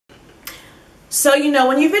So, you know,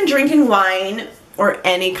 when you've been drinking wine or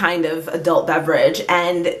any kind of adult beverage,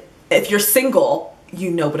 and if you're single, you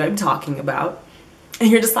know what I'm talking about, and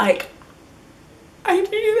you're just like, I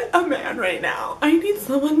need a man right now. I need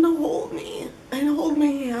someone to hold me and hold my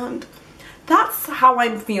hand. That's how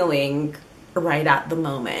I'm feeling right at the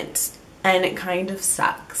moment. And it kind of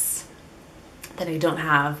sucks that I don't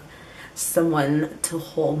have someone to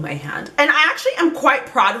hold my hand. And I actually am quite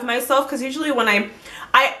proud of myself, because usually when I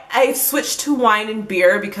switched to wine and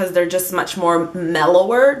beer because they're just much more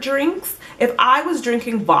mellower drinks. If I was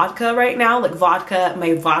drinking vodka right now, like vodka,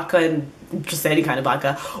 my vodka and just any kind of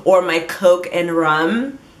vodka, or my Coke and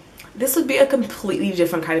rum, this would be a completely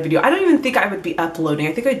different kind of video. I don't even think I would be uploading.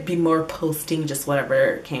 I think I'd be more posting just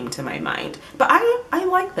whatever came to my mind. But I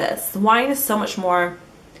like this. Wine is so much more,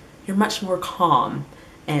 you're much more calm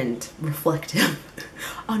and reflective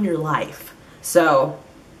on your life. So,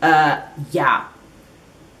 yeah.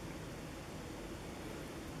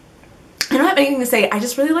 I don't have anything to say. I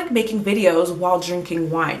just really like making videos while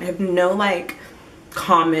drinking wine. I have no like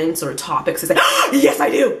comments or topics to say. Yes, I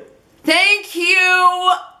do. Thank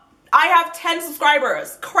you. I have 10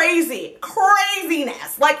 subscribers. Crazy.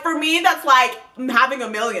 Craziness. Like for me, that's like having a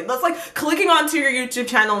million. That's like clicking onto your YouTube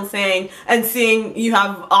channel and seeing you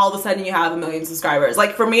have, all of a sudden you have 1 million subscribers.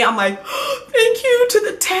 Like for me, I'm like, thank you to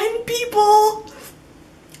the 10 people.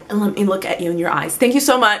 And let me look at you in your eyes. Thank you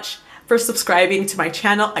so much for subscribing to my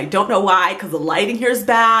channel. I don't know why, because the lighting here is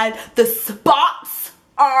bad. The spots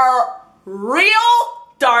are real,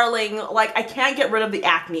 darling. Like I can't get rid of the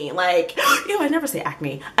acne. Like, ew, I never say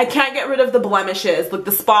acne. I can't get rid of the blemishes, like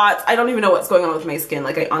the spots. I don't even know what's going on with my skin.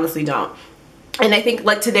 Like I honestly don't. And I think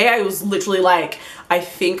like today I was literally like, I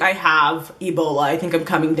think I have Ebola. I think I'm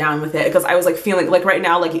coming down with it, because I was like feeling like right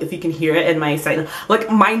now, like if you can hear it in my side, like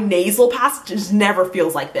my nasal passage just never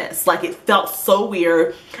feels like this. Like it felt so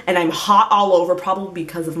weird, and I'm hot all over, probably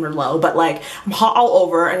because of Merlot, but like I'm hot all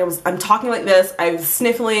over, and I'm talking like this. I was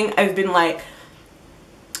sniffling. I've been like,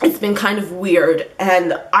 it's been kind of weird,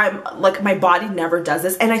 and I'm like, my body never does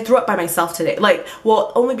this, and I threw up by myself today. Like,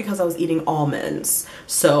 well, only because I was eating almonds.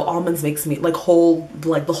 So almonds makes me like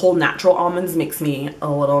the whole natural almonds makes me a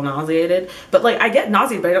little nauseated, but like I get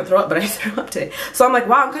nauseated but I don't throw up, but I threw up today. So I'm like,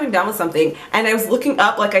 wow, I'm coming down with something. And I was looking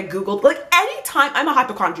up, like I googled, like anytime, I'm a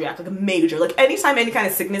hypochondriac, like a major, like anytime any kind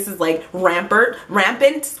of sickness is like rampant,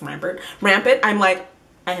 I'm like,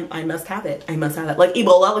 I must have it. I must have it. Like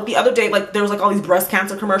Ebola, like the other day, like there was like all these breast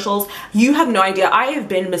cancer commercials. You have no idea. I have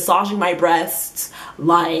been massaging my breasts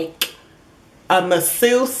like a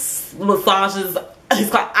masseuse massages.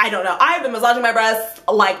 I don't know. I have been massaging my breasts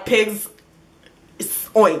like pigs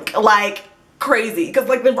oink, like crazy. Because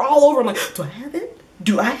like they're all over. I'm like, do I have it?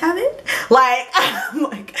 Do I have it? Like, I'm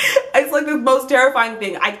like, it's like the most terrifying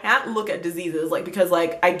thing. I can't look at diseases, like, because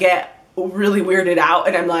like I get really weirded out,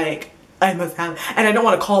 and I'm like, I must have, and I don't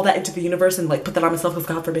want to call that into the universe and like put that on myself, because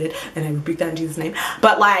God forbid, and I rebuke that in Jesus' name.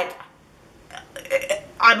 But like,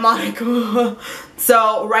 I'm like,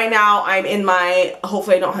 so right now I'm in my,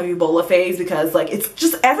 hopefully I don't have Ebola phase, because like it's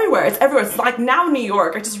just everywhere. It's everywhere. It's like now New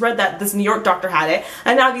York. I just read that this New York doctor had it,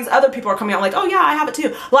 and now these other people are coming out like, oh yeah, I have it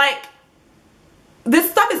too. Like,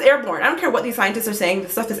 this stuff is airborne. I don't care what these scientists are saying.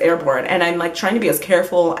 This stuff is airborne, and I'm like trying to be as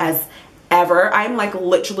careful as ever. I'm like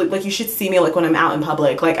literally, like you should see me like when I'm out in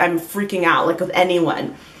public, like I'm freaking out like with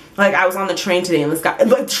anyone. Like I was on the train today, and this guy,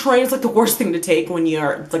 like train is like the worst thing to take when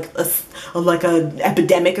you're, it's like a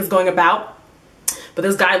epidemic is going about. But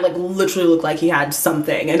this guy like literally looked like he had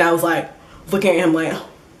something, and I was like looking at him like,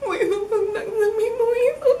 wait,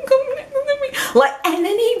 like, and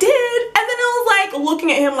then he did, and then I was like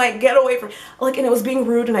looking at him like, get away from, like, and it was being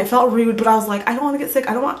rude, and I felt rude, but I was like, I don't want to get sick,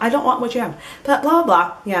 I don't want what you have, but blah blah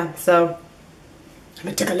blah. Yeah, so I'm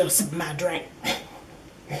gonna take a little sip of my drink.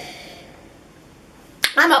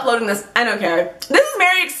 I'm uploading this, I don't care. This is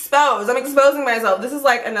very exposed. I'm exposing myself. This is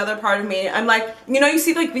like another part of me. I'm like, you know, you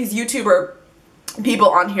see like these YouTuber people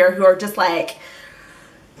on here who are just like,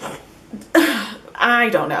 I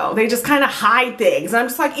don't know, they just kind of hide things, and I'm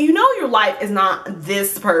just like, you know, your life is not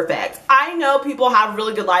this perfect. I know people have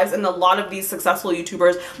really good lives, and a lot of these successful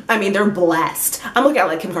YouTubers, I mean, they're blessed. I'm looking at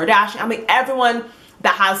like Kim Kardashian. I mean, everyone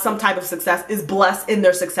that has some type of success is blessed in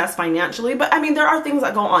their success financially, but I mean, there are things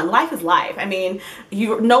that go on. Life is life. I mean,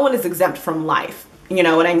 no one is exempt from life. You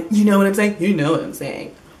know what I'm saying? You know what I'm saying? You know what I'm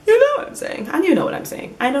saying. And you know what I'm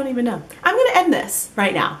saying. I don't even know. I'm gonna end this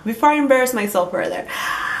right now before I embarrass myself further.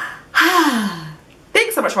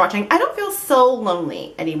 Thanks so much for watching. I don't feel so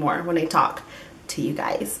lonely anymore when I talk to you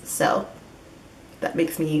guys, so that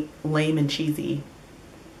makes me lame and cheesy.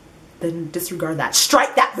 Then disregard that.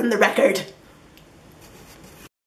 Strike that from the record.